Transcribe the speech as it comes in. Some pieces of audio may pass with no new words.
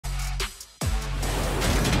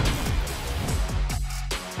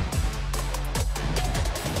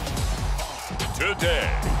today.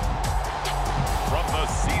 From the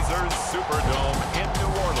Caesars Superdome in New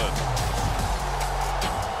Orleans,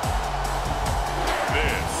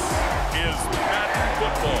 this is Madden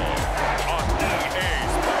Football on EA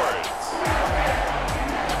Sports.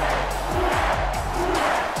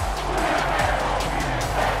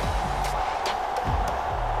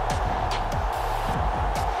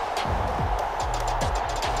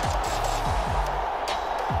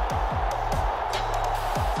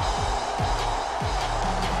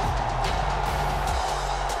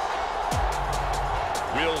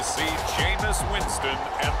 We'll see Jameis Winston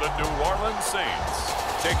and the New Orleans Saints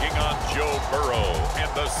taking on Joe Burrow and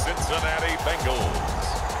the Cincinnati Bengals.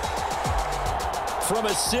 From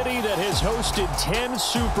a city that has hosted 10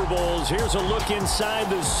 Super Bowls, here's a look inside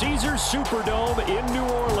the Caesars Superdome in New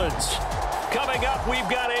Orleans. Coming up, we've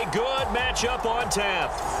got a good matchup on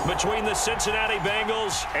tap between the Cincinnati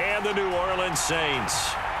Bengals and the New Orleans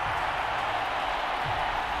Saints.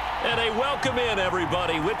 And a welcome in,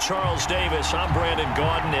 everybody, with Charles Davis. I'm Brandon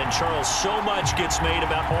Gaudin, and Charles, so much gets made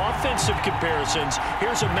about offensive comparisons.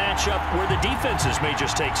 Here's a matchup where the defenses may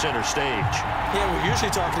just take center stage. Yeah, we're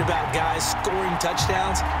usually talking about guys scoring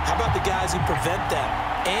touchdowns. How about the guys who prevent them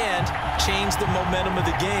and change the momentum of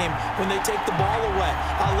the game when they take the ball away?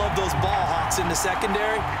 I love those ball hawks in the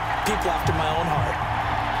secondary. People after my own heart.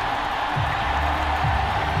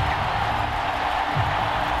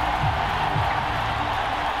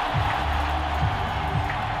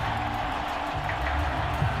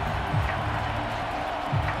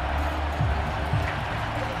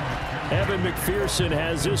 Evan McPherson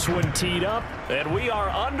has this one teed up, and we are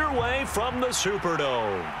underway from the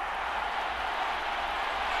Superdome.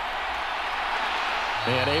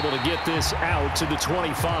 And able to get this out to the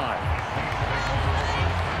 25.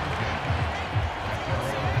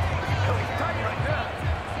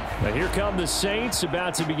 Now here come the Saints,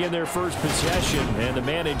 about to begin their first possession, and the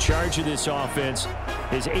man in charge of this offense,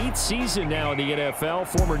 his 8th season now in the NFL,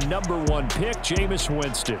 former #1 pick, Jameis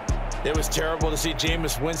Winston. It was terrible to see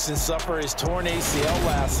Jameis Winston suffer his torn ACL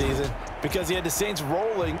last season because he had the Saints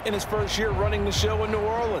rolling in his first year running the show in New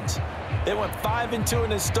Orleans. They went 5-2 in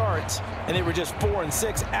his starts, and they were just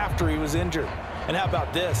 4-6 after he was injured. And how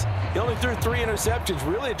about this? He only threw 3 interceptions,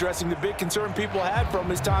 really addressing the big concern people had from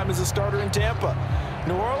his time as a starter in Tampa.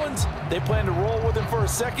 New Orleans, they plan to roll with him for a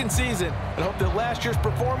second season and hope that last year's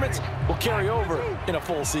performance will carry over in a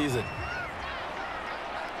full season.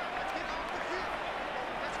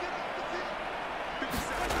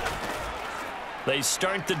 They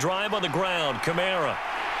start the drive on the ground. Kamara.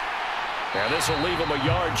 And this will leave him a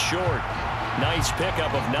yard short. Nice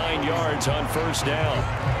pickup of 9 yards on first down.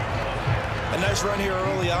 A nice run here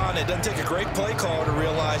early on. It doesn't take a great play caller to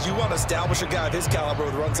realize you want to establish a guy of his caliber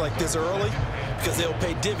with runs like this early because they'll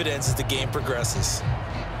pay dividends as the game progresses.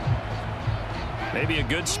 Maybe a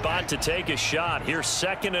good spot to take a shot. Here's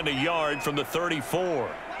 2nd and a yard from the 34.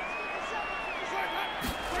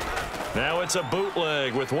 Now it's a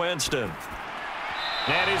bootleg with Winston.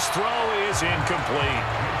 And his throw is incomplete.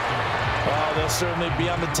 Oh, they'll certainly be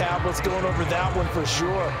on the tablets going over that one for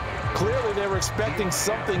sure. Clearly, they were expecting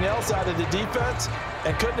something else out of the defense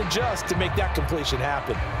and couldn't adjust to make that completion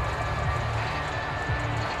happen.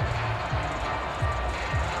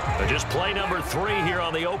 But just play number 3 here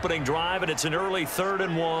on the opening drive, and it's an early 3rd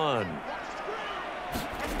and 1.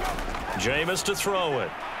 Jameis to throw it.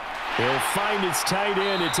 He'll find his tight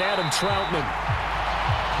end. It's Adam Troutman.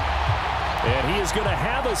 And he is going to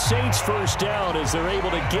have a Saints first down as they're able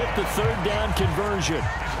to get the 3rd down conversion.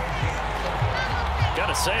 Got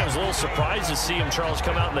to say, I was a little surprised to see him, Charles,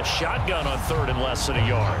 come out in the shotgun on 3rd and less than a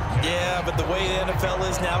yard. Yeah, but the way the NFL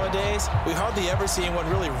is nowadays, we hardly ever see anyone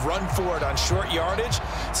really run for it on short yardage.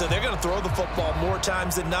 So they're going to throw the football more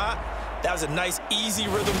times than not. That was a nice, easy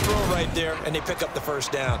rhythm throw right there, and they pick up the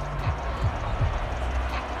first down.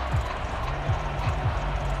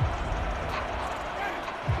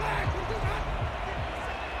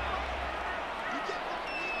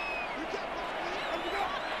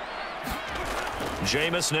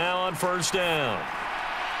 Jameis now on first down.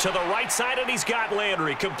 To the right side, and he's got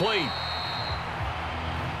Landry complete.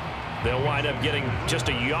 They'll wind up getting just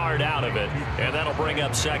a yard out of it, and that'll bring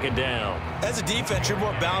up 2nd down. As a defense, you're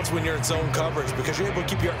more balanced when you're in zone coverage because you're able to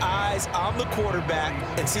keep your eyes on the quarterback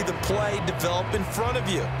and see the play develop in front of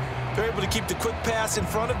you. They're able to keep the quick pass in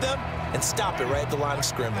front of them and stop it right at the line of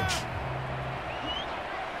scrimmage.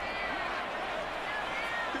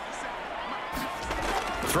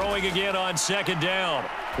 Throwing again on 2nd down.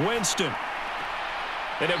 Winston.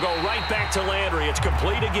 And he'll go right back to Landry. It's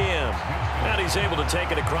complete again. And he's able to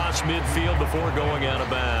take it across midfield before going out of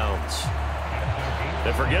bounds.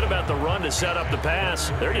 And forget about the run to set up the pass.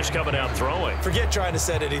 They're just coming out throwing. Forget trying to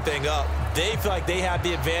set anything up. They feel like they have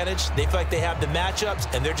the advantage. They feel like they have the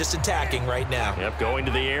matchups, and they're just attacking right now. Yep, going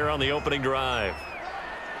to the air on the opening drive.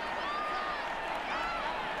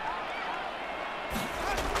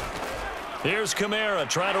 Here's Kamara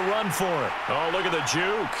trying to run for it. Oh, look at the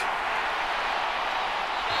juke.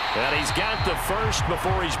 And he's got the first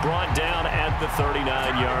before he's brought down at the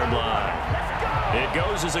 39-yard line. It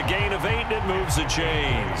goes as a gain of 8, and it moves the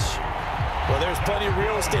chains. Well, there's plenty of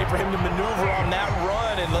real estate for him to maneuver on that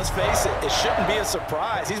run, and let's face it, it shouldn't be a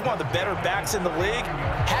surprise. He's one of the better backs in the league.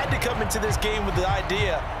 Had to come into this game with the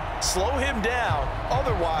idea, slow him down,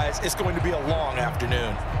 otherwise it's going to be a long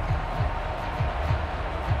afternoon.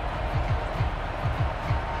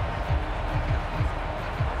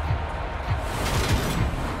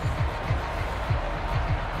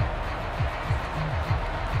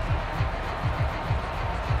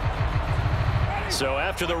 So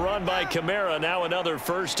after the run by Kamara, now another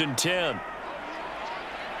 1st and 10.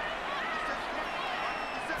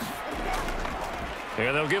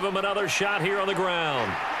 And they'll give him another shot here on the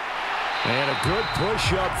ground. And a good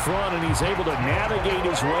push up front, and he's able to navigate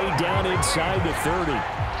his way down inside the 30.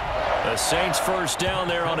 The Saints first down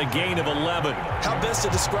there on a gain of 11. How best to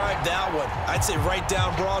describe that one? I'd say right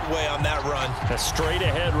down Broadway on that run. A straight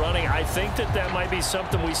ahead running. I think that might be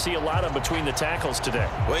something we see a lot of between the tackles today.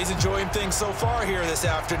 Well, he's enjoying things so far here this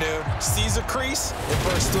afternoon. Sees a crease and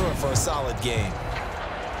bursts through it for a solid gain.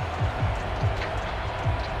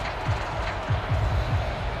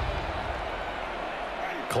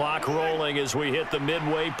 Clock rolling as we hit the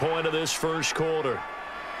midway point of this first quarter.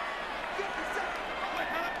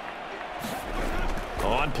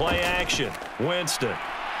 On play action, Winston.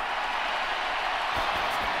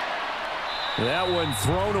 That one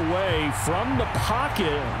thrown away from the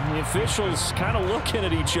pocket. The officials kind of looking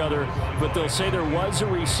at each other, but they'll say there was a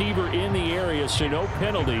receiver in the area, so no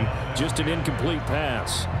penalty, just an incomplete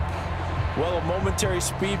pass. Well, a momentary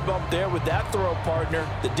speed bump there with that throw, partner.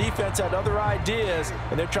 The defense had other ideas,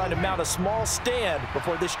 and they're trying to mount a small stand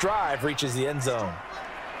before this drive reaches the end zone.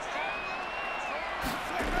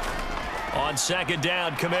 On 2nd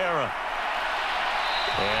down, Kamara.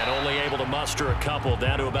 And only able to muster a couple,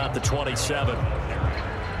 down to about the 27.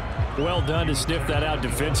 Well done to sniff that out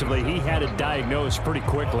defensively. He had it diagnosed pretty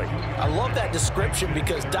quickly. I love that description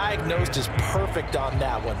because diagnosed is perfect on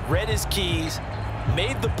that one. Read his keys,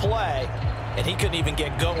 made the play, and he couldn't even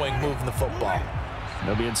get going moving the football.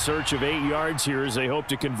 They'll be in search of 8 yards here as they hope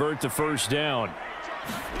to convert the first down.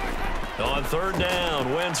 On 3rd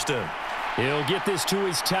down, Winston. He'll get this to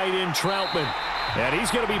his tight end, Troutman. And he's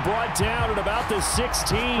going to be brought down at about the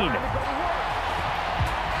 16.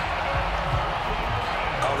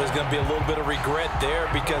 Oh, there's going to be a little bit of regret there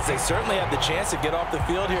because they certainly had the chance to get off the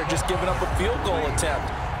field here, just giving up a field goal attempt.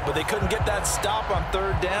 But they couldn't get that stop on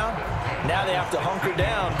 3rd down. Now they have to hunker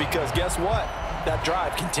down because guess what? That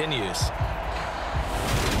drive continues.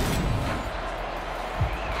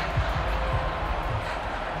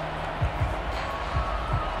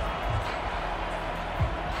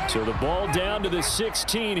 So the ball down to the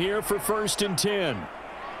 16 here for 1st and 10.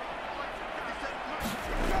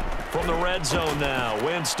 From the red zone now,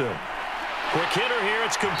 Winston. Quick hitter here,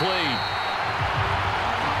 it's complete.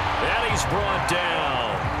 And he's brought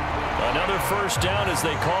down. Another 1st down as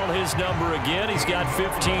they call his number again. He's got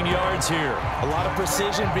 15 yards here. A lot of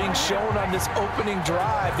precision being shown on this opening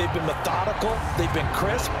drive. They've been methodical, they've been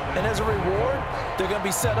crisp, and as a reward, they're going to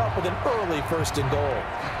be set up with an early 1st and goal.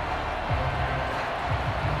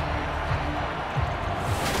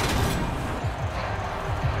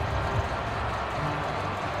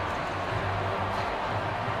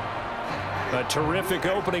 A terrific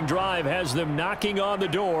opening drive has them knocking on the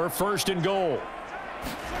door. 1st and goal.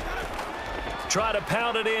 Try to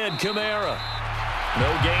pound it in, Kamara.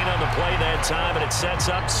 No gain on the play that time, and it sets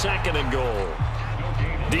up 2nd and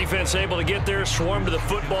goal. Defense able to get there, swarm to the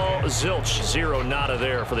football. Zilch, 0 nada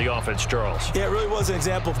there for the offense, Charles. Yeah, it really was an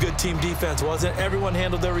example of good team defense, wasn't it? Everyone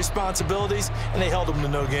handled their responsibilities, and they held them to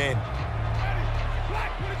no gain.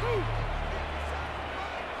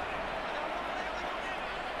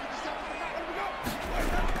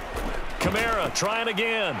 Kamara trying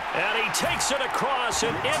again, and he takes it across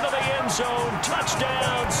and into the end zone.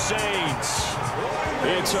 Touchdown, Saints.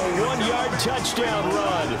 It's a 1-yard touchdown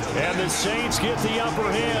run, and the Saints get the upper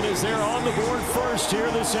hand as they're on the board first here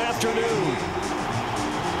this afternoon.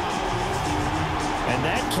 And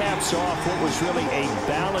that caps off what was really a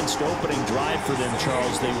balanced opening drive for them,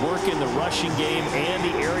 Charles. They work in the rushing game and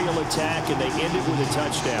the aerial attack, and they end it with a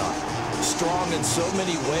touchdown. strong in so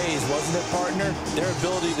many ways, wasn't it, partner? Their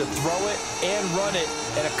ability to throw it and run it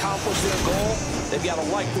and accomplish their goal, they've got to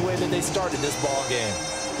like the way that they started this ball game.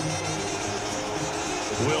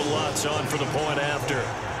 Will Lutz on for the point after.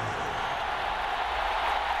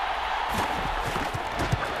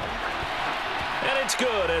 And it's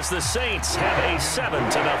good as the Saints have a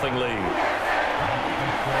 7-0 lead.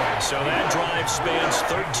 So that drive spans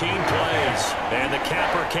 13 plays. And the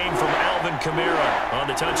capper came from Alvin Kamara on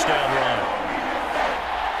the touchdown run.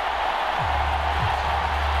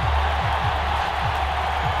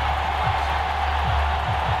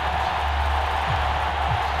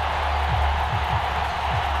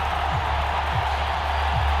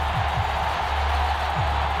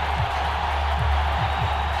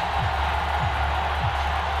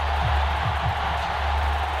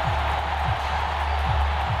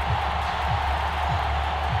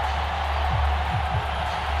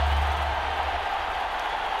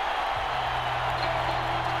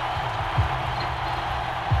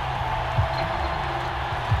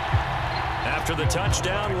 After the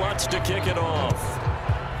touchdown, Lutz to kick it off.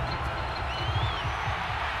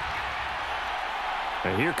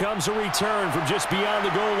 And here comes a return from just beyond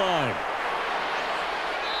the goal line.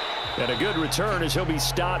 And a good return as he'll be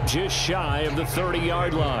stopped just shy of the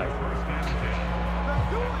 30-yard line.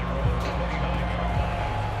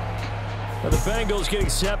 Now the Bengals getting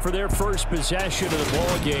set for their first possession of the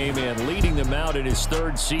ball game and leading them out in his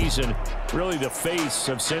third season. Really the face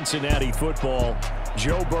of Cincinnati football,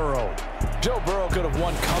 Joe Burrow. Joe Burrow could have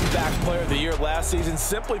won Comeback Player of the Year last season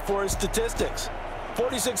simply for his statistics.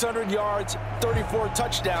 4,600 yards, 34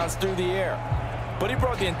 touchdowns through the air. But he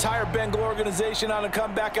brought the entire Bengal organization on a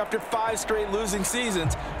comeback after 5 straight losing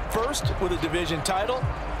seasons. First with a division title,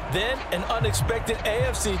 then an unexpected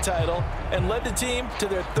AFC title, and led the team to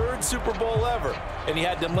their 3rd Super Bowl ever. And he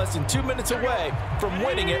had them less than 2 minutes away from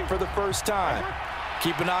winning it for the first time.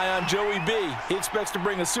 Keep an eye on Joey B. He expects to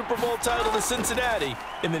bring a Super Bowl title to Cincinnati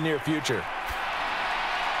in the near future.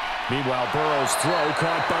 Meanwhile, Burrow's throw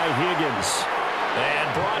caught by Higgins.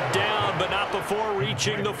 And brought down, but not before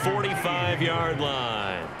reaching the 45-yard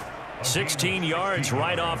line. 16 yards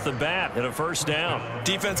right off the bat and a first down.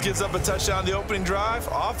 Defense gives up a touchdown the opening drive.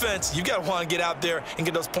 Offense, you got to want to get out there and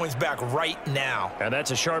get those points back right now. And that's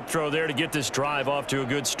a sharp throw there to get this drive off to a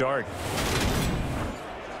good start.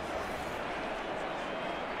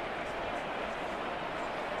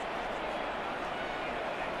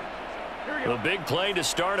 The big play to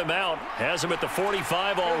start him out. Has him at the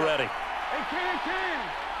 45 already.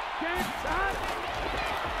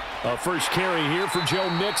 A first carry here for Joe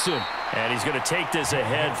Mixon. And he's going to take this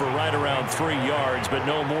ahead for right around 3 yards, but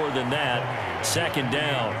no more than that. Second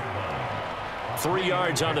down. 3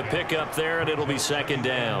 yards on the pickup there, and it'll be second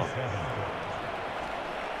down.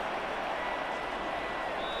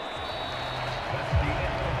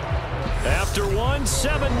 After one,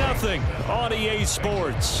 7-0 on EA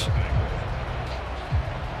Sports.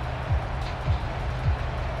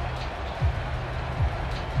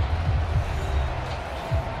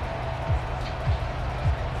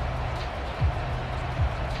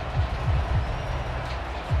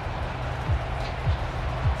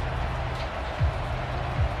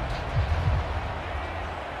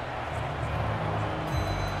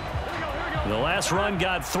 The last run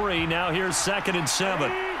got 3. Now here's 2nd and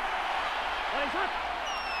 7.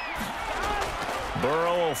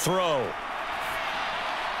 Burrow will throw.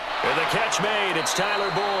 And the catch made. It's Tyler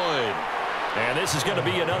Boyd. And this is going to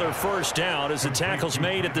be another first down as the tackle's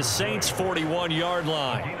made at the Saints' 41-yard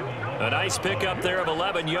line. A nice pickup there of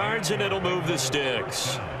 11 yards, and it'll move the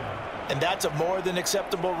sticks. And that's a more than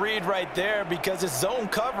acceptable read right there because it's zone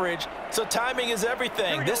coverage, so timing is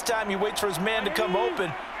everything. This time he waits for his man to come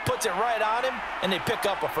open, puts it right on him, and they pick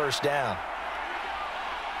up a first down.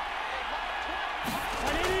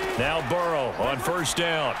 Now Burrow on first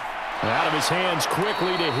down. Out of his hands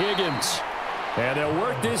quickly to Higgins. And they'll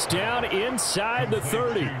work this down inside the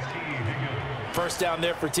 30. First down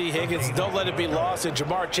there for T. Higgins. Don't let it be lost in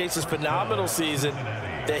Jamar Chase's phenomenal season.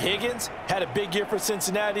 The Higgins had a big year for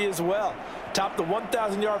Cincinnati as well. Topped the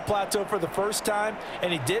 1,000-yard plateau for the first time,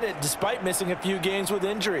 and he did it despite missing a few games with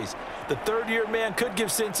injuries. The third-year man could give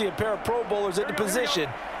Cincy a pair of Pro Bowlers at the position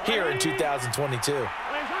here in 2022.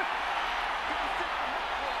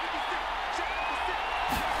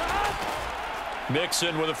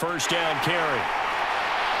 Mixon with a first down carry.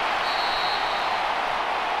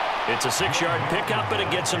 It's a 6-yard pickup, and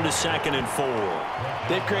it gets him to 2nd and 4.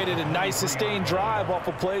 They've created a nice sustained drive off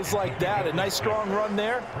of plays like that. A nice strong run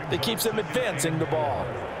there that keeps them advancing the ball.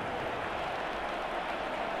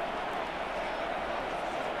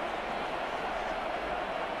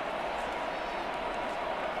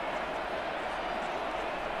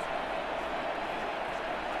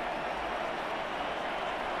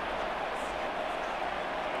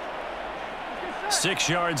 6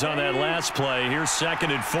 yards on that last play. Here's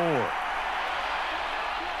 2nd and 4.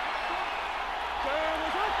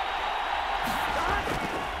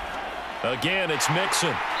 Again, it's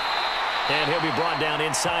Mixon. And he'll be brought down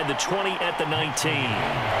inside the 20 at the 19.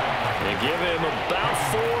 They give him about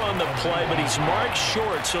 4 on the play, but he's marked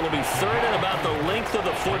short, so it'll be 3rd and about the length of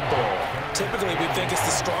the football. Typically, we think it's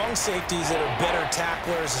the strong safeties that are better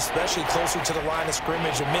tacklers, especially closer to the line of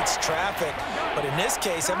scrimmage amidst traffic. But in this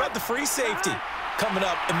case, how about the free safety coming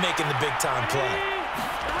up and making the big-time play?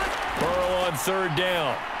 Burrow on 3rd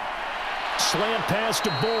down. Slant pass to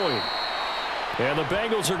Boyd. And the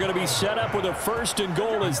Bengals are going to be set up with a 1st and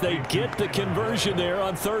goal as they get the conversion there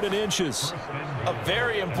on 3rd and inches. A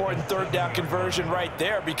very important 3rd down conversion right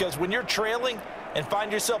there, because when you're trailing and find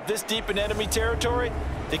yourself this deep in enemy territory,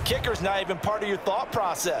 the kicker's not even part of your thought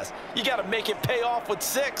process. You got to make it pay off with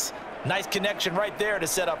 6. Nice connection right there to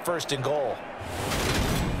set up 1st and goal.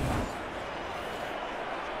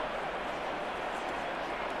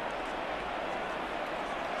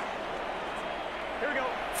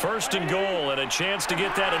 First and goal, and a chance to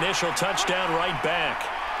get that initial touchdown right back.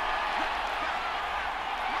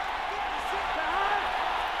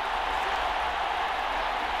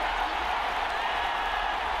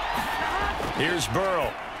 Here's Burrow.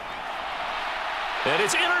 And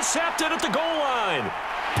it's intercepted at the goal line.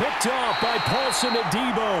 Picked off by Paulson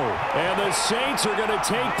Adebo. And the Saints are going to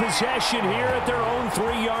take possession here at their own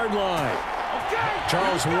 3-yard line.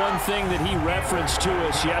 Charles, one thing that he referenced to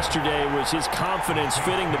us yesterday was his confidence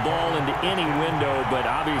fitting the ball into any window, but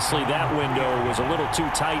obviously that window was a little too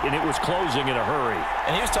tight, and it was closing in a hurry.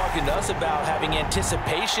 And he was talking to us about having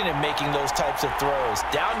anticipation in making those types of throws.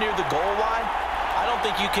 Down near the goal line, I don't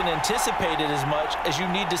think you can anticipate it as much as you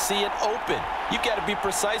need to see it open. You've got to be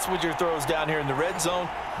precise with your throws down here in the red zone.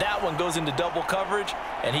 That one goes into double coverage,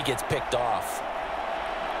 and he gets picked off.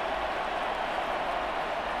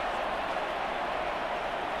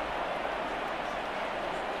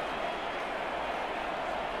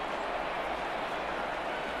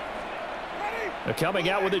 Coming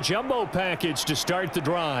out with a jumbo package to start the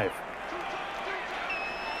drive.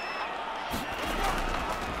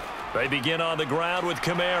 They begin on the ground with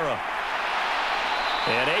Kamara.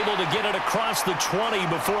 And able to get it across the 20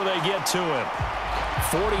 before they get to him.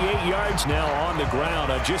 48 yards now on the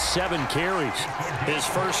ground on just 7 carries. His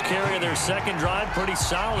first carry of their second drive, pretty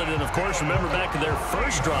solid. And, of course, remember back to their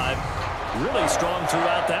first drive, really strong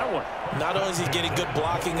throughout that one. Not only is he getting good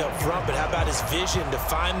blocking up front, but how about his vision to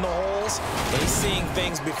find the holes? And he's seeing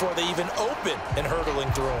things before they even open and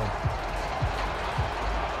hurdling through them.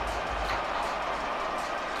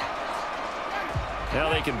 Now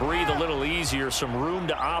they can breathe a little easier, some room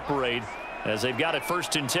to operate as they've got it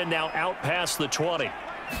 1st and 10 now out past the 20.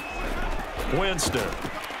 Winston.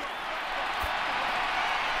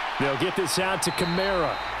 They'll get this out to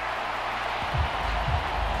Kamara.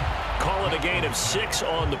 Call it a gain of 6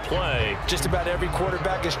 on the play. Just about every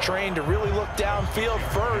quarterback is trained to really look downfield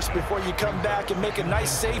first before you come back and make a nice,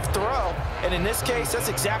 safe throw. And in this case, that's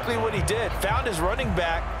exactly what he did. Found his running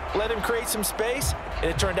back, let him create some space, and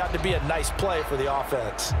it turned out to be a nice play for the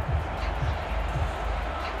offense.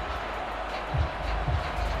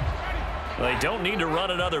 They don't need to run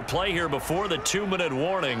another play here before the 2-minute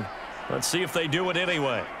warning. Let's see if they do it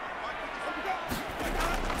anyway.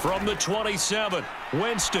 From the 27,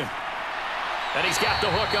 Winston. And he's got the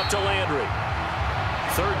hook up to Landry.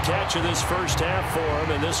 3rd catch of this first half for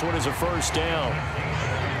him, and this one is a 1st down.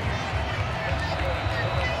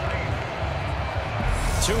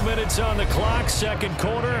 2 minutes on the clock, 2nd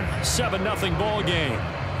quarter, 7-0 ball game.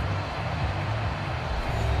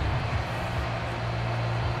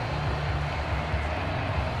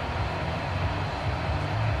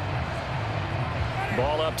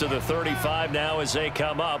 Ball up to the 35 now as they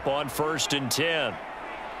come up on 1st and 10.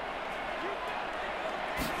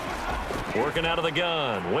 Working out of the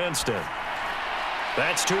gun, Winston.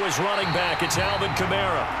 That's to his running back. It's Alvin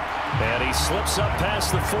Kamara. And he slips up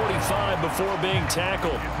past the 45 before being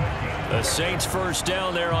tackled. The Saints 1st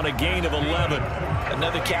down there on a gain of 11.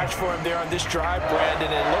 Another catch for him there on this drive, Brandon.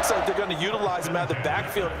 And it looks like they're going to utilize him out of the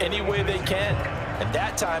backfield any way they can. And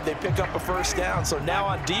that time they pick up a 1st down. So now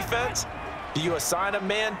on defense, do you assign a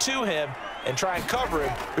man to him and try and cover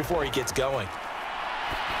him before he gets going?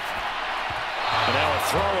 And now a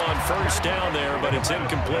throw on 1st down there, but it's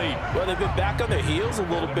incomplete. Well, they've been back on their heels a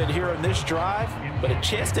little bit here on this drive, but a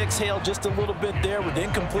chance to exhale just a little bit there with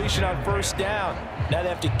incompletion on 1st down. Now they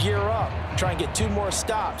have to gear up, try and get 2 more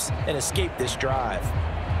stops and escape this drive.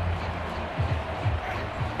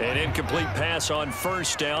 An incomplete pass on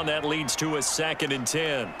 1st down. That leads to a 2nd and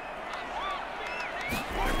 10.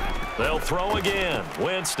 They'll throw again.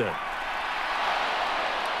 Winston.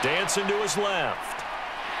 Dancing to his left.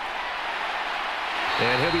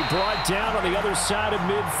 And he'll be brought down on the other side of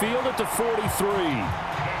midfield at the 43.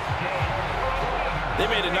 They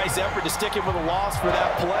made a nice effort to stick him with a loss for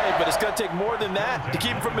that play, but it's going to take more than that to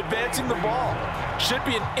keep him from advancing the ball. Should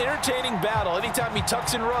be an entertaining battle anytime he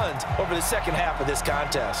tucks and runs over the second half of this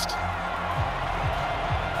contest.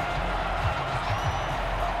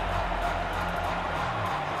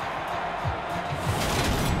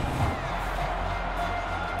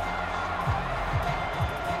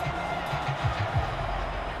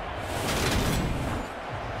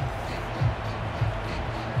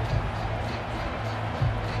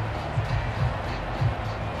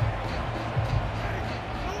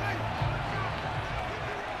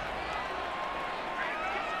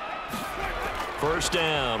 First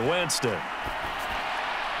down, Winston.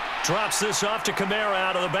 Drops this off to Kamara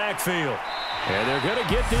out of the backfield. And they're going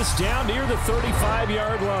to get this down near the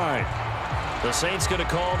 35-yard line. The Saints going to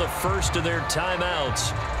call the first of their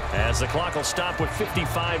timeouts as the clock will stop with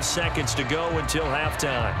 55 seconds to go until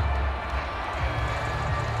halftime.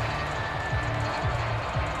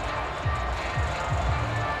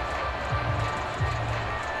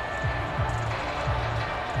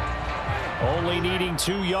 Only needing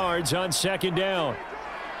 2 yards on second down.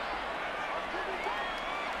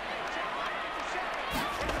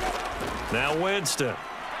 Now Winston.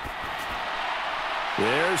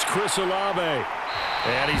 There's Chris Olave.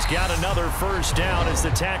 And he's got another first down as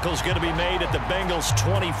the tackle's going to be made at the Bengals'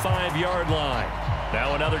 25-yard line.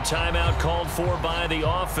 Now another timeout called for by the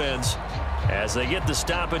offense as they get the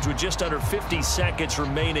stoppage with just under 50 seconds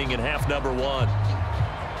remaining in half number 1.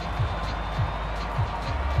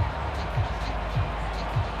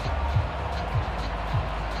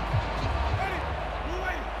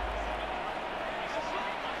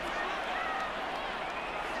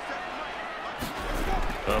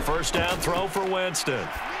 A first down throw for Winston.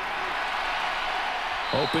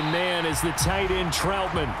 Open man is the tight end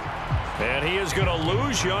Troutman. And he is going to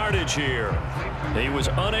lose yardage here. He was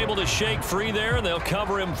unable to shake free there, and they'll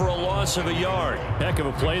cover him for a loss of a yard. Heck of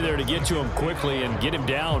a play there to get to him quickly and get him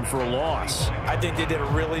down for a loss. I think they did a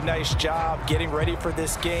really nice job getting ready for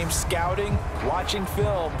this game, scouting, watching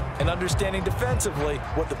film, and understanding defensively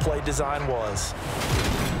what the play design was.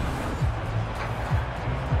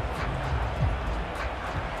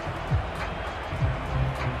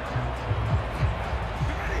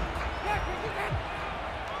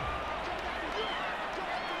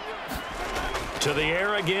 To the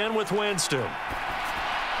air again with Winston.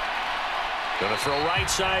 Going to throw right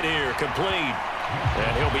side here, complete.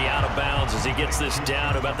 And he'll be out of bounds as he gets this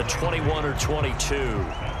down about the 21 or 22.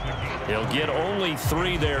 He'll get only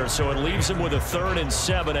 3 there, so it leaves him with a 3rd and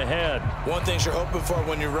 7 ahead. One thing you're hoping for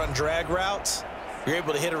when you run drag routes, you're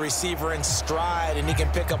able to hit a receiver in stride, and he can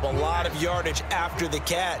pick up a lot of yardage after the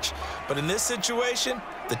catch. But in this situation,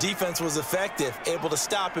 the defense was effective, able to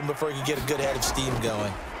stop him before he could get a good head of steam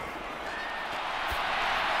going.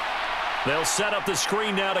 They'll set up the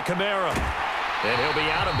screen now to Kamara. And he'll be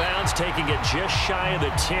out of bounds, taking it just shy of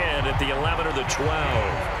the 10 at the 11 or the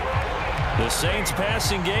 12. The Saints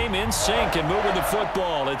passing game in sync and moving the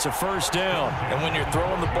football. It's a first down. And when you're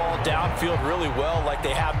throwing the ball downfield really well like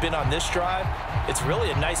they have been on this drive, it's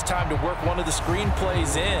really a nice time to work one of the screen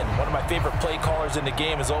plays in. One of my favorite play callers in the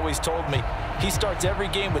game has always told me he starts every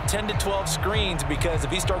game with 10 to 12 screens because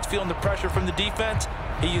if he starts feeling the pressure from the defense,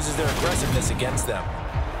 he uses their aggressiveness against them.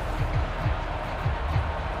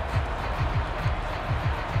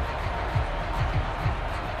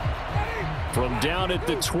 From down at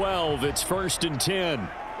the 12, it's 1st and 10.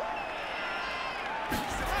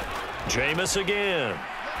 Jameis again.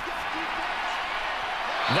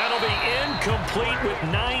 That'll be incomplete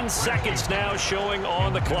with 9 seconds now showing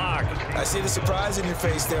on the clock. I see the surprise in your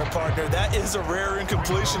face there, partner. That is a rare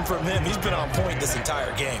incompletion from him. He's been on point this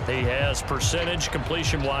entire game. He has percentage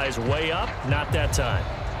completion-wise way up, not that time.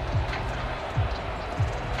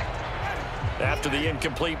 After the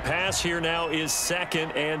incomplete pass, here now is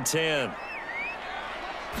 2nd and 10.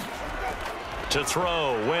 To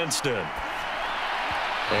throw, Winston.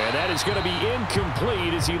 And that is going to be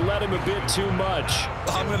incomplete as he led him a bit too much.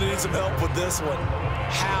 I'm going to need some help with this one.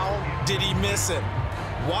 How did he miss him?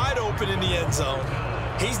 Wide open in the end zone.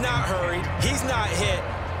 He's not hurried. He's not hit.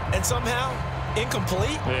 And somehow,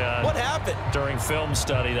 incomplete? Yeah. What happened? During film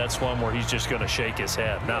study, that's one where he's just going to shake his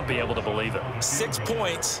head, not be able to believe it. 6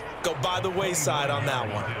 points go by the wayside on that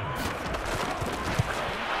one.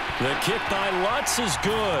 The kick by Lutz is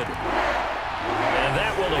good. And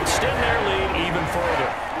that will extend their lead even further.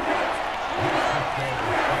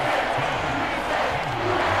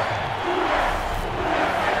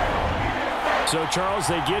 So, Charles,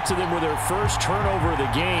 they get to them with their first turnover of the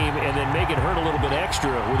game and then make it hurt a little bit extra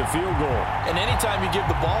with a field goal. And anytime you give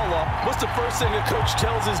the ball up, what's the first thing a coach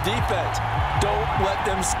tells his defense? Don't let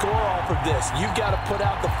them score off of this. You've got to put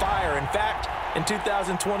out the fire. In fact, in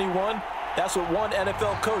 2021, that's what one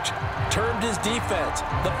NFL coach termed his defense.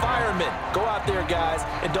 The firemen. Go out there, guys,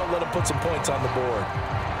 and don't let them put some points on the board.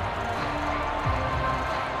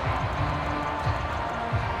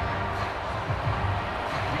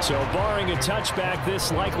 So barring a touchback,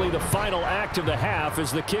 this likely the final act of the half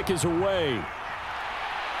as the kick is away.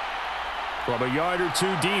 From a yard or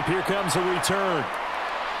two deep, here comes a return.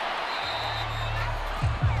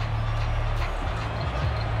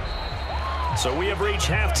 So we have reached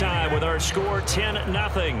halftime with our score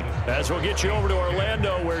 10-0. As we'll get you over to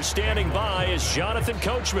Orlando, where standing by is Jonathan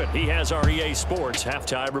Coachman. He has our EA Sports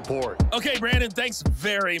halftime report. Okay, Brandon, thanks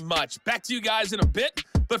very much. Back to you guys in a bit.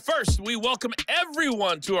 But first, we welcome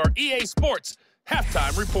everyone to our EA Sports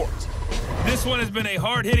halftime report. This one has been a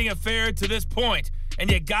hard-hitting affair to this point, and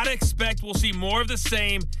you got to expect we'll see more of the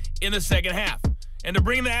same in the second half. And to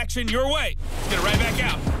bring the action your way, let's get it right back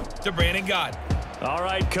out to Brandon God. All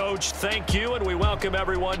right, Coach, thank you, and we welcome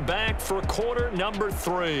everyone back for quarter number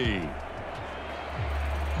 3.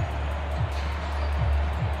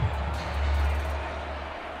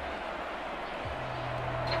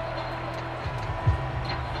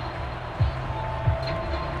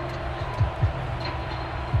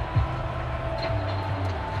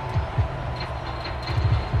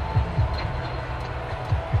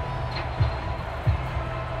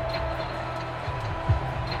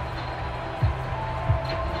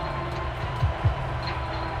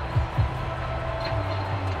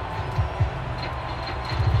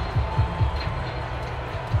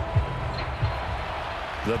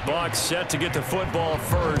 The Bucs set to get the football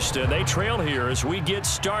first, and they trail here as we get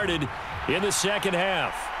started in the second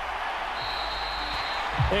half.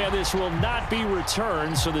 And this will not be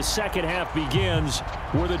returned, so the second half begins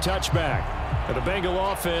with a touchback. And the Bengal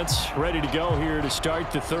offense ready to go here to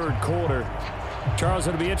start the third quarter. Charles,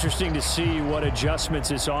 it'll be interesting to see what adjustments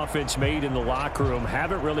this offense made in the locker room.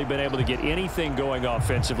 Haven't really been able to get anything going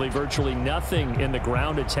offensively, virtually nothing in the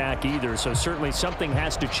ground attack either. So certainly something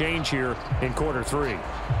has to change here in quarter 3.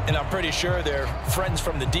 And I'm pretty sure their friends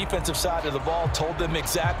from the defensive side of the ball told them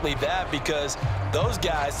exactly that, because those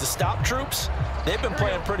guys, the stop troops, they've been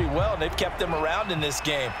playing pretty well, and they've kept them around in this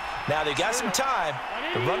game. Now, they got some time.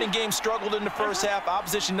 The running game struggled in the first half.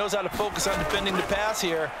 Opposition knows how to focus on defending the pass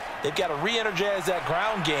here. They've got to re-energize that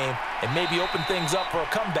ground game and maybe open things up for a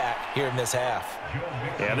comeback here in this half.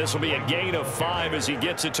 Yeah, this will be a gain of 5 as he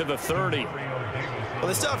gets it to the 30. Well,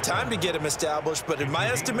 they still have time to get him established, but in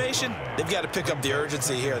my estimation, they've got to pick up the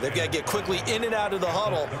urgency here. They've got to get quickly in and out of the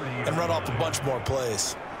huddle and run off a bunch more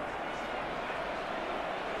plays.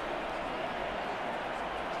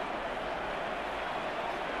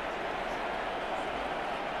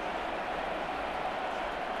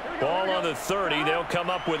 Ball on the 30. They'll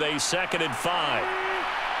come up with a 2nd and 5.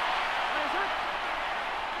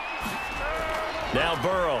 Now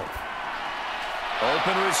Burrow.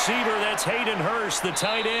 Open receiver. That's Hayden Hurst, the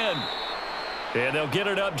tight end. And they'll get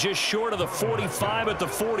it up just short of the 45 at the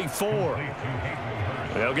 44.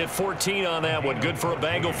 They'll get 14 on that one. Good for a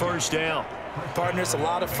Bengal first down. Partner, it's a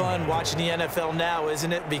lot of fun watching the NFL now,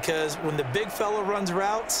 isn't it? Because when the big fella runs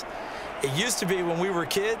routes, it used to be when we were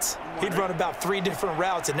kids, he'd run about 3 different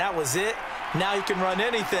routes, and that was it. Now he can run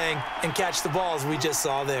anything and catch the ball, as we just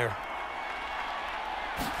saw there.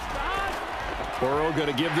 Burrow going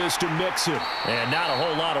to give this to Mixon. And not a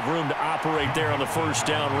whole lot of room to operate there on the first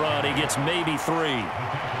down run. He gets maybe 3.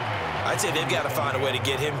 I'd say they've got to find a way to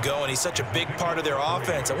get him going. He's such a big part of their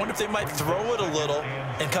offense. I wonder if they might throw it a little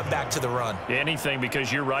and come back to the run. Anything,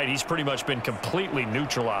 because you're right. He's pretty much been completely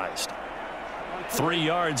neutralized. 3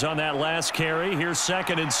 yards on that last carry. Here's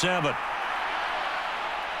 2nd and 7.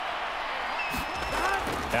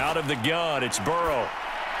 Out of the gun, it's Burrow.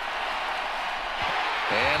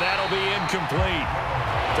 And that'll be incomplete.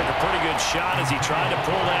 Took a pretty good shot as he tried to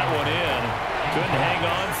pull that one in. Couldn't hang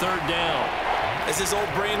on 3rd down. As his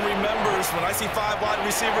old brain remembers, when I see 5 wide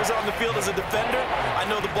receivers on the field as a defender, I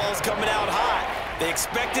know the ball's coming out high. They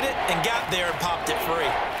expected it and got there and popped it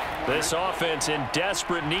free. This offense in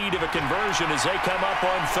desperate need of a conversion as they come up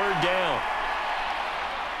on 3rd down.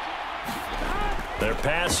 They're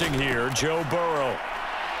passing here, Joe Burrow.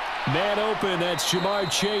 Man open, that's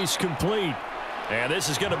Jamar Chase, complete. And this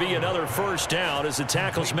is going to be another first down as the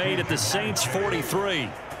tackle's made at the Saints' 43.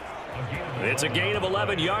 It's a gain of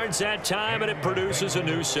 11 yards that time, and it produces a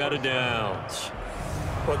new set of downs.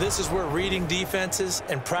 Well, this is where reading defenses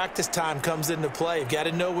and practice time comes into play. You've got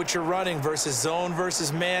to know what you're running versus zone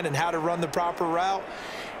versus man and how to run the proper route.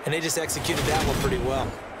 And they just executed that one pretty well.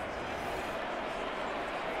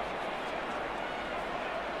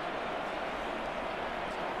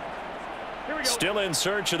 Still in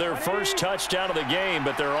search of their first touchdown of the game,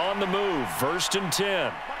 but they're on the move. 1st and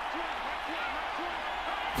 10.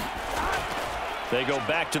 They go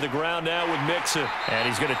back to the ground now with Mixon. And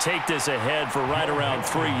he's going to take this ahead for right around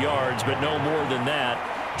 3 yards, but no more than that.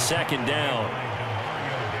 2nd down.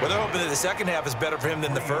 Well, they're hoping that the second half is better for him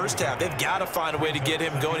than the first half. They've got to find a way to get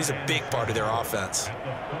him going. He's a big part of their offense.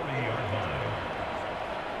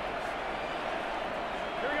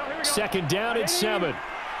 2nd down and 7.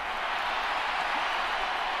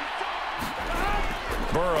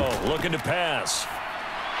 Burrow looking to pass.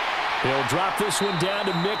 He'll drop this one down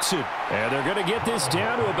to Mixon. And they're going to get this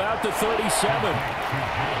down to about the 37.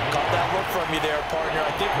 Caught that look from you there, partner.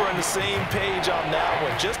 I think we're on the same page on that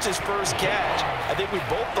one. Just his first catch. I think we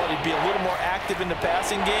both thought he'd be a little more active in the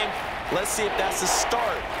passing game. Let's see if that's the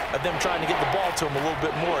start of them trying to get the ball to him a little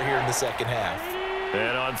bit more here in the second half.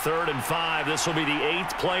 And on 3rd and 5, this will be the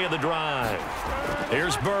 8th play of the drive.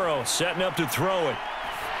 Here's Burrow setting up to throw it.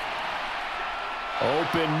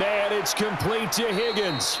 Open man, it's complete to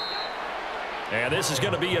Higgins. And this is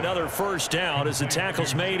going to be another first down as the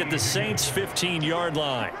tackle's made at the Saints' 15-yard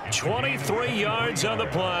line. 23 yards on the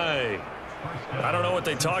play. I don't know what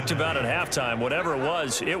they talked about at halftime. Whatever it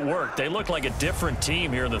was, it worked. They look like a different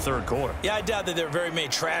team here in the 3rd quarter. Yeah, I doubt that there were very many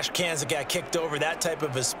trash cans that got kicked over, that type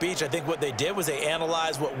of a speech. I think what they did was they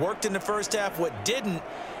analyzed what worked in the first half, what didn't,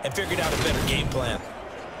 and figured out a better game plan.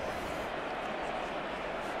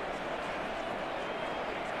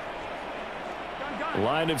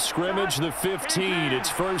 Line of scrimmage, the 15. It's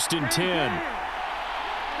 1st and 10.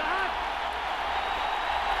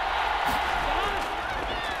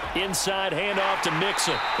 Inside handoff to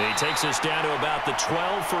Mixon. He takes us down to about the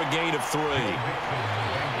 12 for a gain of 3.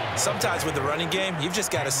 Sometimes with the running game, you've just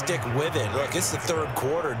got to stick with it. Look, it's the 3rd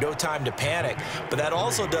quarter, no time to panic. But that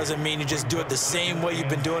also doesn't mean you just do it the same way you've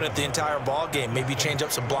been doing it the entire ball game. Maybe change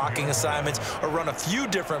up some blocking assignments or run a few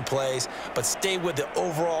different plays, but stay with the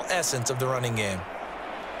overall essence of the running game.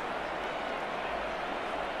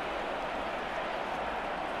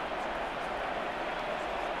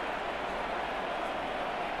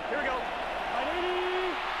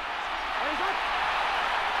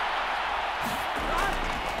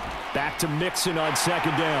 Back to Mixon on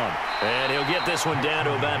 2nd down. And he'll get this one down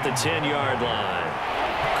to about the 10-yard line.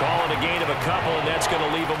 Call it a gain of a couple, and that's going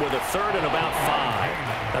to leave him with a 3rd and about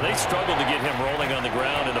 5. Now, they struggled to get him rolling on the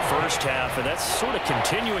ground in the first half, and that's sort of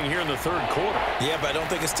continuing here in the 3rd quarter. Yeah, but I don't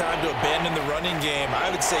think it's time to abandon the running game. I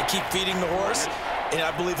would say keep feeding the horse, and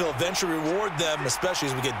I believe he'll eventually reward them, especially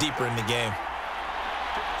as we get deeper in the game.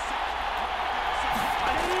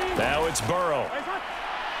 Now it's Burrow.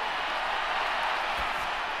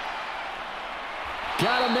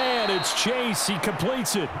 Got a man. It's Chase. He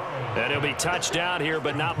completes it. And he'll be touched down here,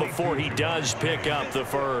 but not before he does pick up the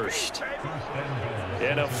first.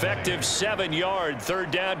 An effective 7-yard 3rd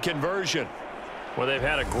down conversion. Well, they've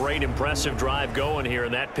had a great, impressive drive going here,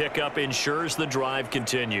 and that pickup ensures the drive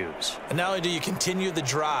continues. And not only do you continue the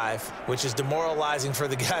drive, which is demoralizing for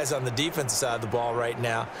the guys on the defensive side of the ball right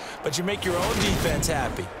now, but you make your own defense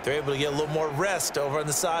happy. They're able to get a little more rest over on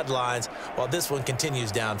the sidelines while this one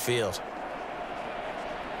continues downfield.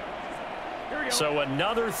 So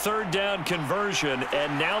another 3rd down conversion,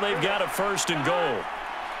 and now they've got a 1st and goal.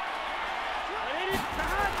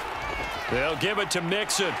 They'll give it to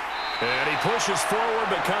Mixon. And he pushes forward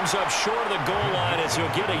but comes up short of the goal line as he'll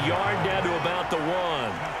get a yard down to about the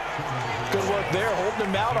 1. Good work there, holding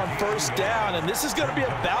them out on 1st down, and this is going to be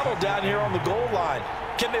a battle down here on the goal line.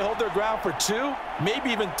 Can they hold their ground for 2, maybe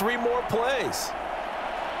even 3 more plays?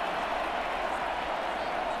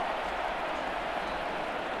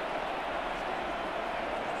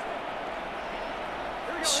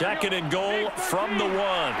 Second and goal from the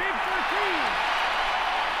 1.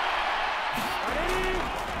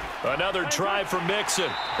 Another try for Mixon.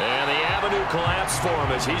 And the avenue collapsed for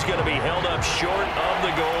him as he's going to be held up short of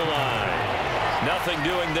the goal line. Nothing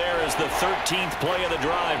doing there as the 13th play of the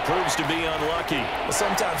drive proves to be unlucky. Well,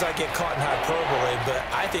 sometimes I get caught in hyperbole, but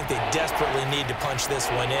I think they desperately need to punch this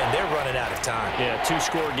one in. They're running out of time. Yeah,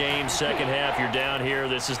 2-score game, second half, you're down here.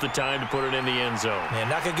 This is the time to put it in the end zone. Man,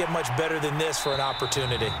 not going to get much better than this for an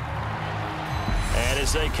opportunity. And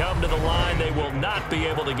as they come to the line, they will not be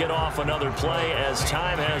able to get off another play as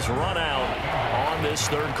time has run out on this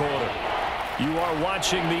 3rd quarter. You are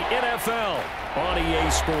watching the NFL on EA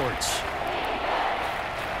Sports.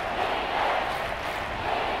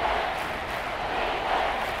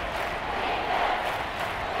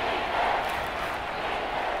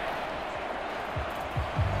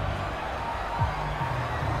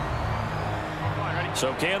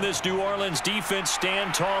 So can this New Orleans defense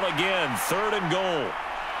stand tall again? 3rd and goal.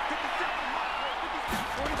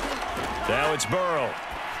 Now it's Burrow.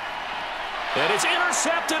 And it's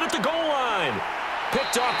intercepted at the goal line.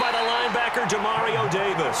 Picked off by the linebacker, Demario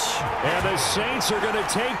Davis. And the Saints are going to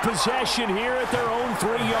take possession here at their own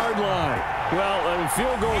 3-yard line. Well,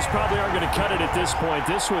 field goals probably aren't going to cut it at this point.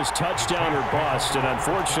 This was touchdown or bust, and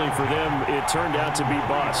unfortunately for them, it turned out to be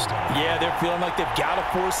bust. Yeah, they're feeling like they've got to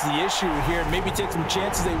force the issue here and maybe take some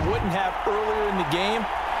chances they wouldn't have earlier in the game.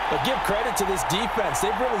 But give credit to this defense.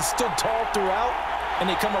 They've really stood tall throughout, and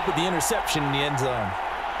they come up with the interception in the end zone.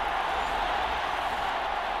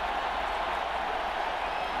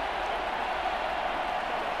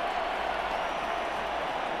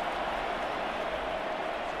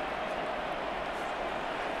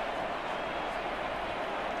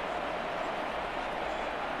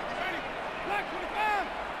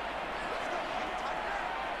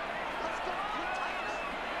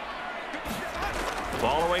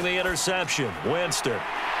 Following the interception, Winston.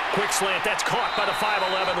 Quick slant, that's caught by the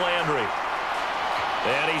 5'11" Landry.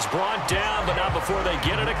 And he's brought down, but not before they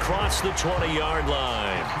get it across the 20-yard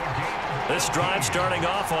line. This drive starting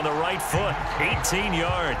off on the right foot, 18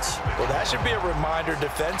 yards. Well, that should be a reminder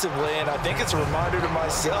defensively, and I think it's a reminder to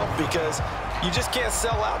myself because you just can't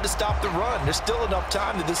sell out to stop the run. There's still enough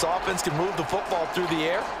time that this offense can move the football through the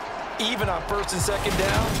air, even on 1st and 2nd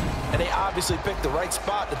down, and they obviously picked the right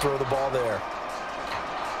spot to throw the ball there.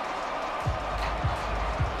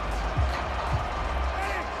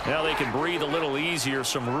 Now they can breathe a little easier,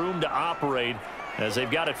 some room to operate as they've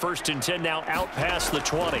got it 1st and 10 now out past the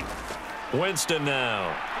 20. Winston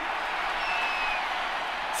now.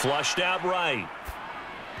 Flushed out right.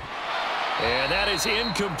 And that is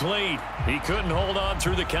incomplete. He couldn't hold on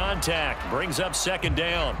through the contact. Brings up 2nd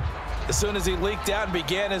down. As soon as he leaked out and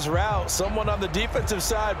began his route, someone on the defensive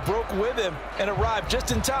side broke with him and arrived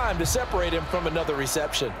just in time to separate him from another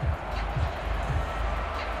reception.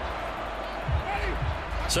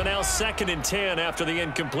 So now 2nd and 10 after the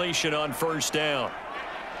incompletion on 1st down.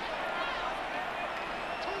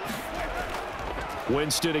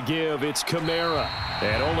 Winston to give. It's Kamara.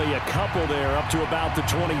 And only a couple there up to about the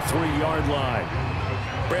 23-yard line.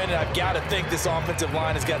 Brandon, I've got to think this offensive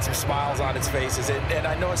line has got some smiles on its faces. And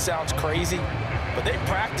I know it sounds crazy, but they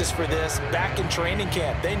practiced for this back in training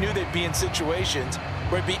camp. They knew they'd be in situations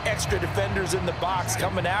where it'd be extra defenders in the box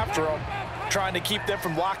coming after them, trying to keep them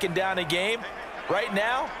from locking down a game. Right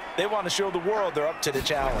now, they want to show the world they're up to the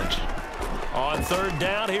challenge. On 3rd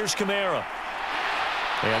down, here's Kamara.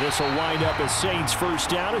 And this will wind up as Saints 1st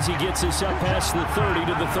down as he gets this up past the 30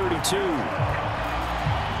 to the 32.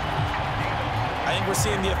 I think we're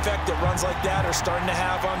seeing the effect that runs like that are starting to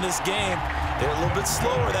have on this game. They're a little bit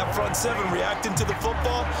slower, that front 7 reacting to the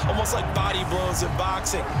football, almost like body blows in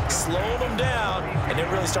boxing. Slowing them down, and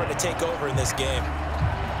they're really starting to take over in this game.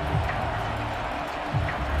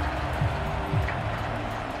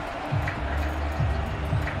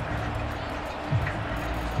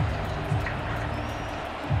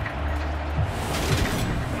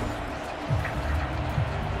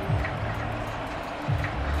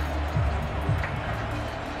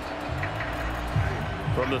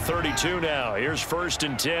 From the 32 now, here's 1st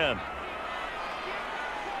and 10.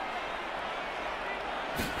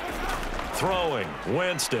 Throwing,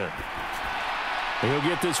 Winston. He'll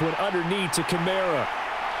get this one underneath to Kamara.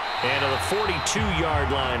 And to the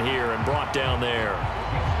 42-yard line here and brought down there.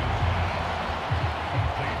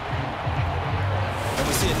 And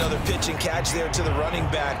we see another pitch and catch there to the running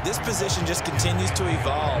back. This position just continues to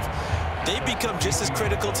evolve. They become just as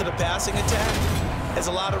critical to the passing attack as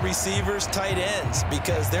a lot of receivers, tight ends,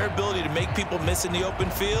 because their ability to make people miss in the open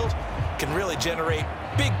field can really generate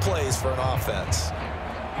big plays for an offense.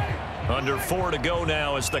 Under 4 to go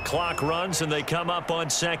now as the clock runs and they come up on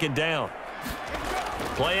 2nd down.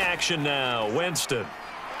 Play action now, Winston.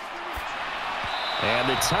 And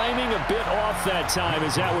the timing a bit off that time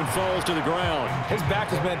as that one falls to the ground. His back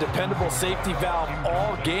has been a dependable safety valve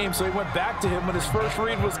all game, so he went back to him when his first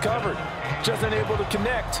read was covered. Just unable to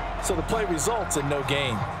connect, so the play results in no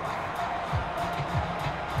gain.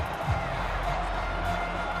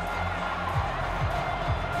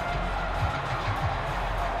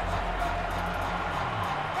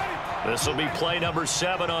 This will be play number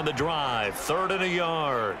 7 on the drive. 3rd and a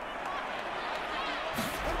yard.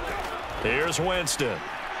 Here's Winston.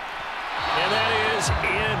 And that is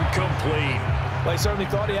incomplete. Well, he certainly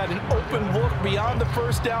thought he had an open look beyond the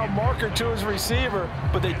 1st down marker to his receiver,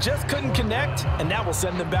 but they just couldn't connect, and that will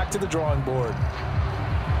send them back to the drawing board.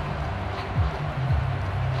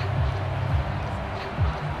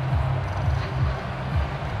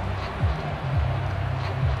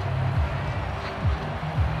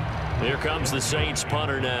 Here comes the Saints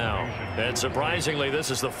punter now. And surprisingly, this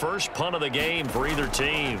is the first punt of the game for either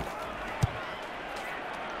team.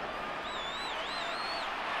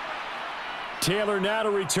 Taylor now to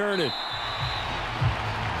return it.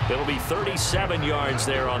 It'll be 37 yards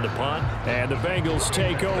there on the punt. And the Bengals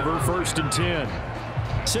take over 1st and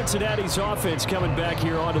 10. Cincinnati's offense coming back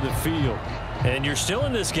here onto the field. And you're still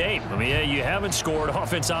in this game. I mean, yeah, you haven't scored.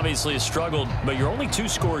 Offense obviously has struggled, but you're only 2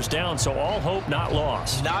 scores down, so all hope not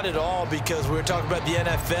lost. Not at all, because we were talking about the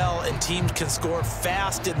NFL, and teams can score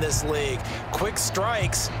fast in this league. Quick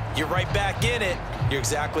strikes, you're right back in it. You're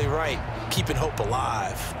exactly right. Keeping hope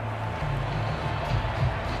alive.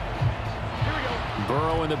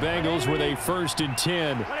 Burrow and the Bengals with a 1st and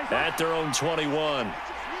 10 at their own 21.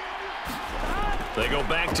 They go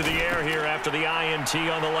back to the air here after the INT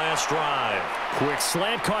on the last drive. Quick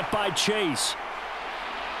slant caught by Chase.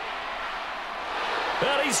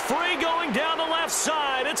 And he's free going down the left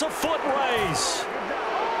side. It's a foot race.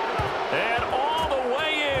 And all the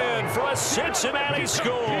way in for a Cincinnati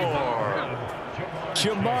score.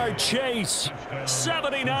 Jamar Chase,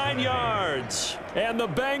 79 yards. And the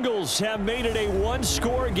Bengals have made it a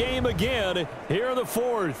 1-score game again here in the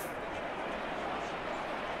 4th.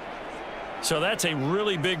 So that's a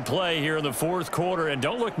really big play here in the 4th quarter. And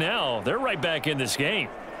don't look now, they're right back in this game.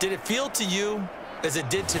 Did it feel to you, as it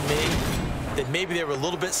did to me, that maybe they were a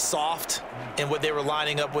little bit soft in what they were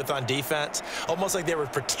lining up with on defense? Almost like they were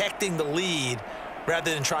protecting the lead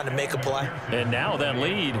rather than trying to make a play. And now that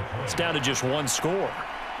lead is down to just 1 score.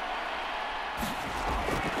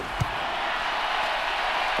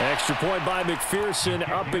 Extra point by McPherson,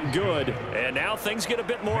 up and good. And now things get a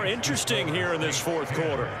bit more interesting here in this 4th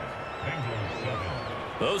quarter.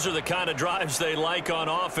 Those are the kind of drives they like on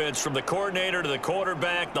offense, from the coordinator to the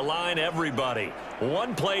quarterback, the line, everybody.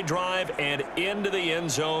 1-play drive and into the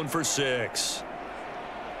end zone for 6.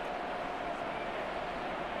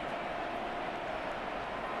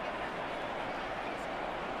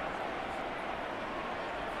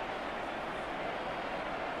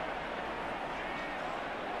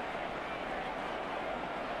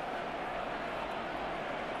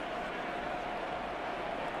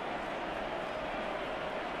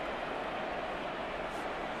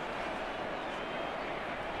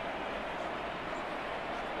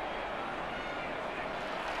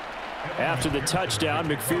 After the touchdown,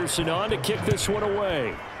 McPherson on to kick this one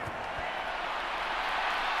away.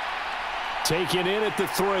 Taken in at the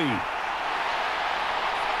 3.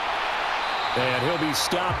 And he'll be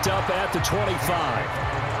stopped up at the 25.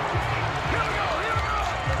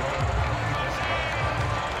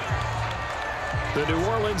 The New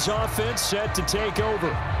Orleans offense set to take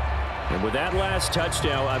over. And with that last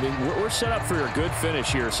touchdown, I mean, we're set up for a good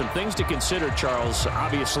finish here. Some things to consider, Charles.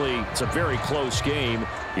 Obviously, it's a very close game.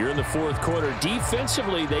 You're in the 4th quarter.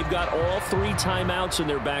 Defensively, they've got all 3 timeouts in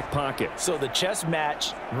their back pocket. So the chess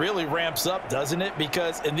match really ramps up, doesn't it?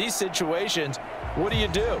 Because in these situations, what do?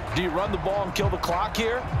 Do you run the ball and kill the clock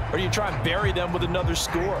here? Or do you try and bury them with another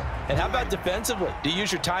score? And how about defensively? Do you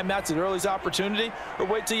use your timeouts at earliest opportunity, or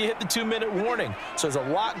wait till you hit the 2-minute warning? So there's a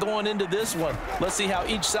lot going into this one. Let's see how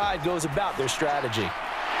each side goes about their strategy.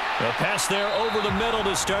 A pass there over the middle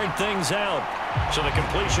to start things out. So the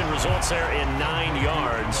completion results there in 9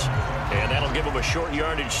 yards. And that'll give them a short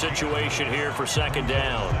yardage situation here for 2nd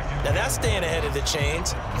down. Now that's staying ahead of the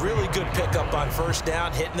chains. Really good pickup on 1st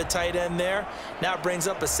down, hitting the tight end there. Now it brings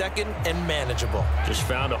up a 2nd and manageable. Just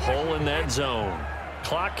found a hole in that zone.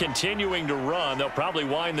 Clock continuing to run. They'll probably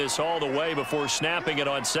wind this all the way before snapping it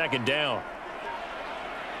on 2nd down.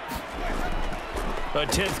 A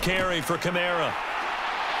 10th carry for Kamara.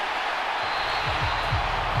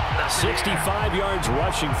 65 yards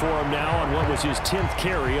rushing for him now on what was his 10th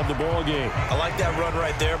carry of the ball game. I like that run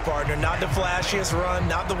right there, partner. Not the flashiest run,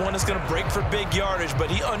 not the one that's going to break for big yardage, but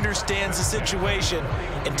he understands the situation,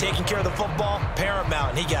 and taking care of the football,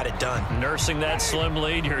 paramount, and he got it done. Nursing that slim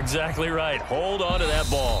lead, you're exactly right. Hold on to that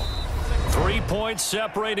ball. 3 points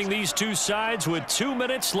separating these two sides with 2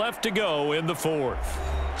 minutes left to go in the 4th.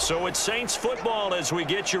 So it's Saints football as we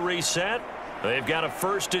get you reset. They've got a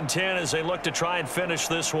 1st and 10 as they look to try and finish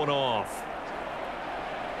this one off.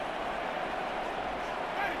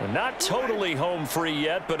 Not totally home free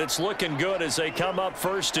yet, but it's looking good as they come up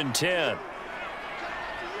 1st and 10.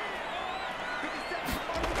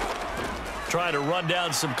 Trying to run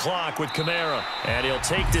down some clock with Kamara. And he'll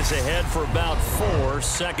take this ahead for about 4.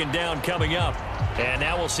 2nd down coming up. And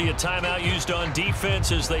now we'll see a timeout used on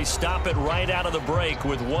defense as they stop it right out of the break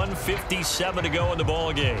with 1:57 to go in the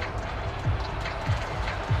ball game.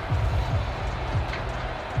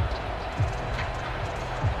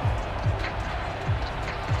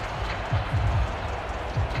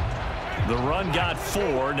 The run got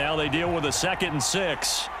 4. Now they deal with a 2nd and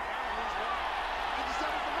 6.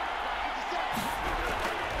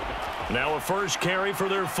 Now a first carry for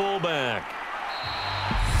their fullback.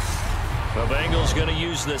 The Bengals going to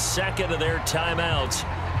use the 2nd of their timeouts.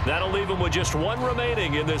 That'll leave them with just 1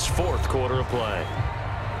 remaining in this 4th quarter of play.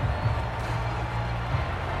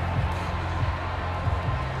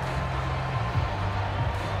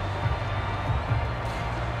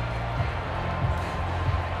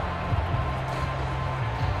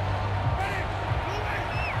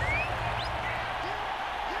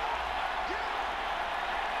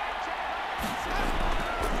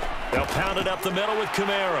 They'll pound it up the middle with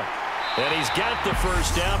Kamara. And he's got the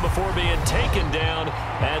first down before being taken down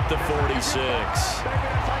at the 46.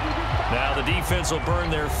 Now the defense will burn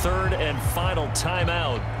their 3rd and final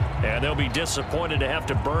timeout. And they'll be disappointed to have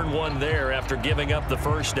to burn one there after giving up the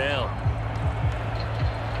first down.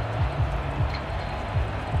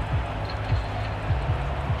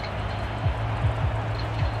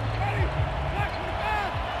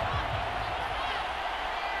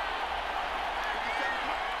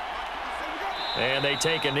 And they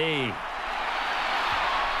take a knee.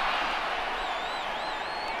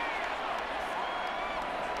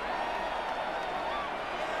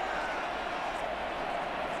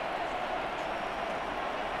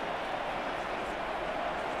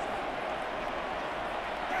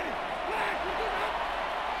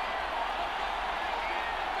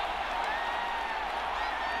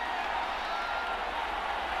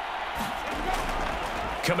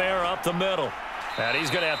 Kamara up the middle. And he's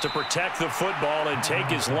going to have to protect the football and take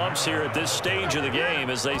his lumps here at this stage of the game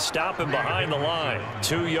as they stop him behind the line.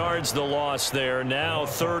 2 yards the loss there. Now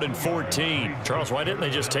 3rd and 14. Charles, why didn't they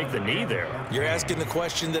just take the knee there? You're asking the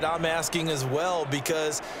question that I'm asking as well,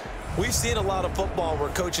 because we've seen a lot of football where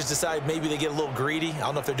coaches decide maybe they get a little greedy. I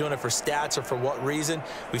don't know if they're doing it for stats or for what reason.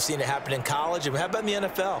 We've seen it happen in college. And how about in the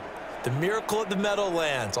NFL? The miracle at the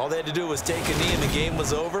Meadowlands. All they had to do was take a knee and the game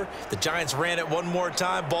was over. The Giants ran it one more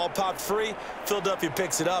time. Ball popped free. Philadelphia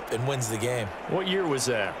picks it up and wins the game. What year was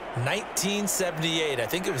that? 1978. I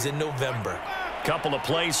think it was in November. Couple of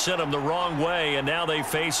plays sent them the wrong way, and now they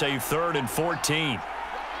face a 3rd and 14.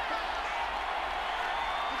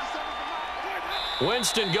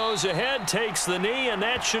 Winston goes ahead, takes the knee, and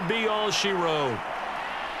that should be all she wrote.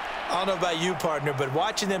 I don't know about you, partner, but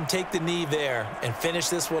watching them take the knee there and finish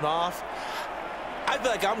this one off, I feel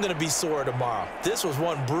like I'm going to be sore tomorrow. This was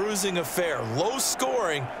one bruising affair. Low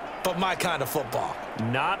scoring, but my kind of football.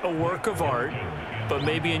 Not a work of art, but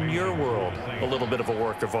maybe in your world, a little bit of a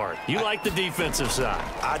work of art. You like the defensive side.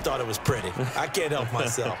 I thought it was pretty. I can't help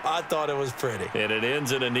myself. I thought it was pretty. And it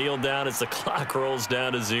ends in a kneel down as the clock rolls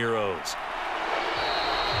down to zeros.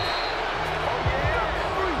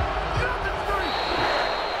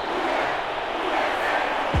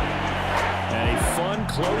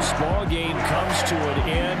 Close ball game comes to an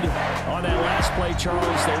end. On that last play,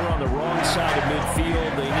 Charles, they were on the wrong side of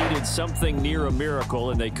midfield. They needed something near a miracle,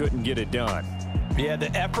 and they couldn't get it done. Yeah,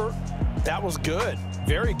 the effort, that was good.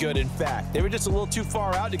 Very good, in fact. They were just a little too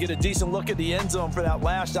far out to get a decent look at the end zone for that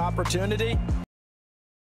last opportunity.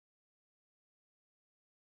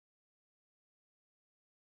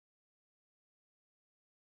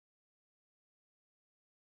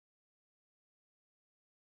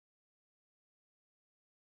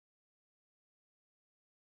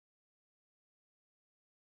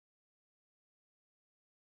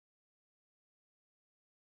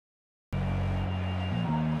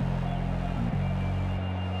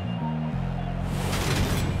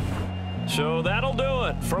 So that'll do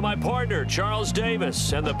it for my partner, Charles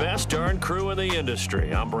Davis, and the best darn crew in the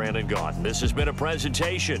industry. I'm Brandon Gaudin. This has been a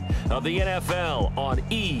presentation of the NFL on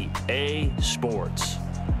EA Sports.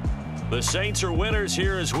 The Saints are winners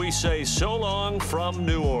here as we say so long from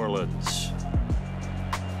New Orleans.